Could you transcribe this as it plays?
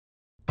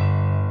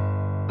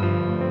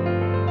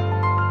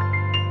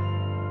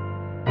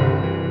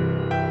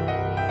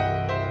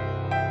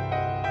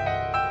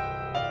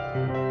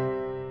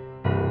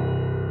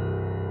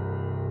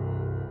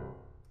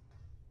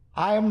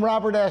I'm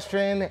Robert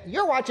Estrin.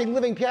 You're watching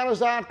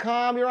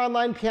livingpianos.com, your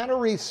online piano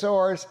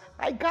resource.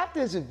 I got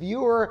this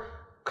viewer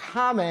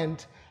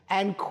comment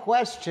and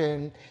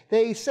question.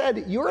 They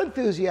said, your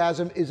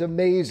enthusiasm is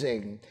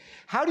amazing.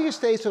 How do you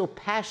stay so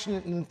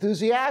passionate and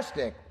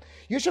enthusiastic?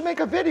 You should make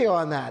a video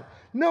on that.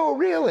 No,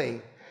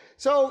 really.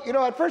 So,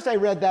 at first I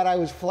read that, I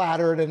was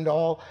flattered and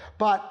all,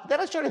 but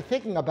then I started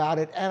thinking about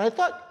it, and I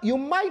thought you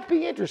might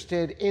be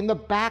interested in the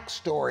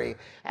backstory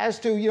as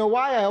to,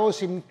 why I always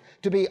seem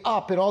to be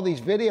up in all these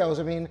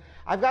videos. I mean,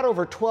 I've got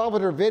over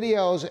 1,200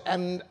 videos,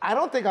 and I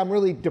don't think I'm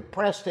really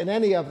depressed in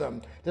any of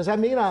them. Does that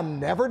mean I'm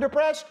never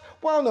depressed?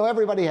 Well, no,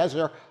 everybody has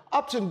their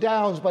ups and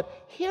downs,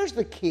 but here's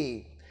the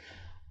key.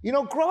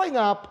 Growing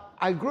up,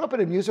 I grew up in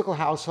a musical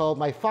household.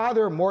 My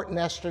father, Robert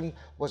Estrin,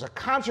 was a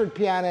concert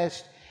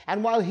pianist.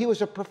 And while he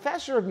was a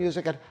professor of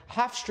music at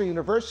Hofstra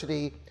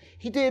University,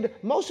 he did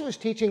most of his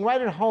teaching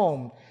right at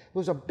home. It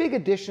was a big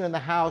addition in the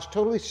house,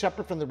 totally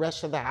separate from the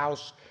rest of the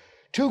house,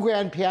 2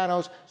 grand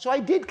pianos, so I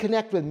did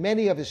connect with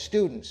many of his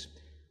students.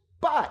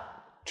 But,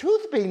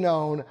 truth be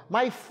known,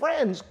 my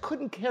friends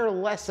couldn't care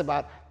less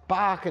about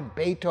Bach and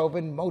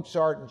Beethoven,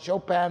 Mozart and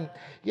Chopin.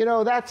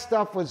 That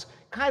stuff was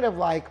kind of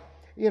like,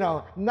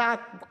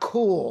 not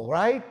cool,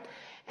 right?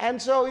 And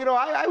so,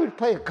 I would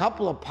play a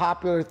couple of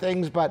popular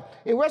things, but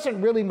it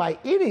wasn't really my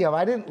idiom.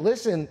 I didn't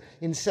listen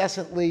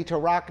incessantly to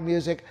rock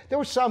music. There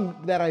were some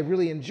that I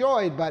really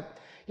enjoyed, but,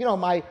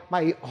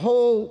 my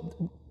whole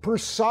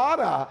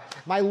persona,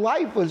 my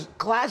life was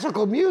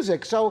classical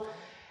music. So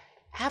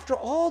after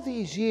all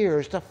these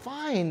years, to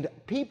find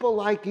people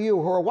like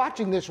you who are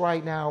watching this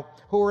right now,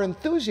 who are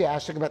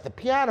enthusiastic about the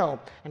piano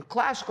and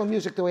classical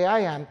music the way I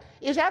am,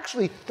 is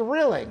actually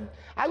thrilling.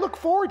 I look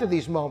forward to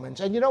these moments,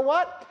 and you know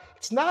what?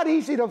 It's not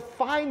easy to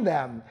find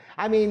them.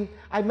 I mean,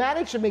 I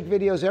manage to make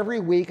videos every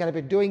week, and I've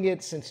been doing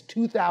it since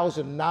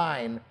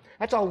 2009.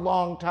 That's a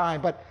long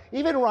time, but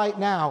even right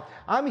now,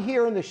 I'm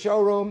here in the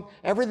showroom,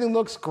 everything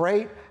looks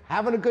great,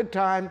 having a good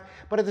time,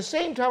 but at the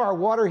same time, our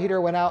water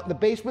heater went out and the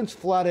basement's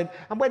flooded.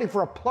 I'm waiting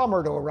for a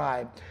plumber to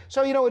arrive.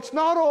 So, it's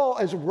not all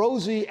as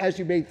rosy as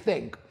you may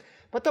think.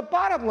 But the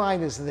bottom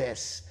line is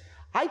this.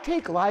 I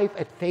take life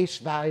at face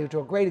value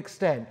to a great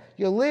extent.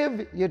 You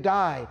live, you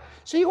die.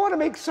 So you want to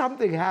make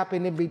something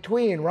happen in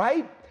between,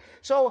 right?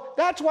 So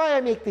that's why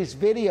I make these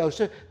videos,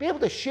 to be able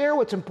to share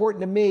what's important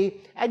to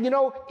me. And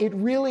it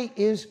really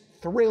is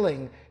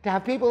thrilling to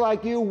have people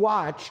like you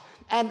watch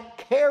and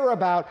care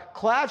about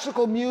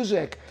classical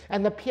music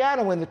and the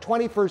piano in the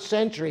 21st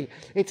century.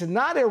 It's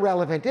not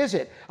irrelevant, is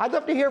it? I'd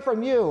love to hear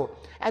from you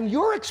and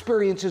your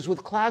experiences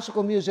with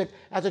classical music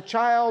as a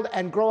child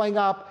and growing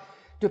up.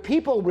 Do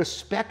people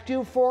respect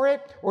you for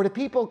it, or do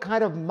people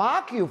kind of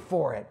mock you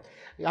for it?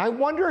 I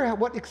wonder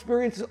what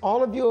experiences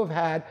all of you have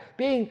had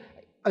being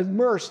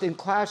immersed in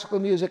classical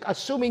music,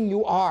 assuming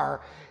you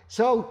are.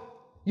 So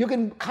you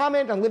can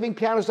comment on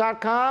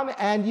livingpianos.com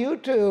and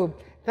YouTube.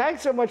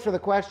 Thanks so much for the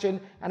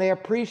question, and I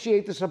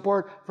appreciate the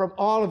support from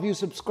all of you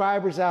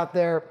subscribers out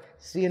there.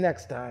 See you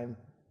next time.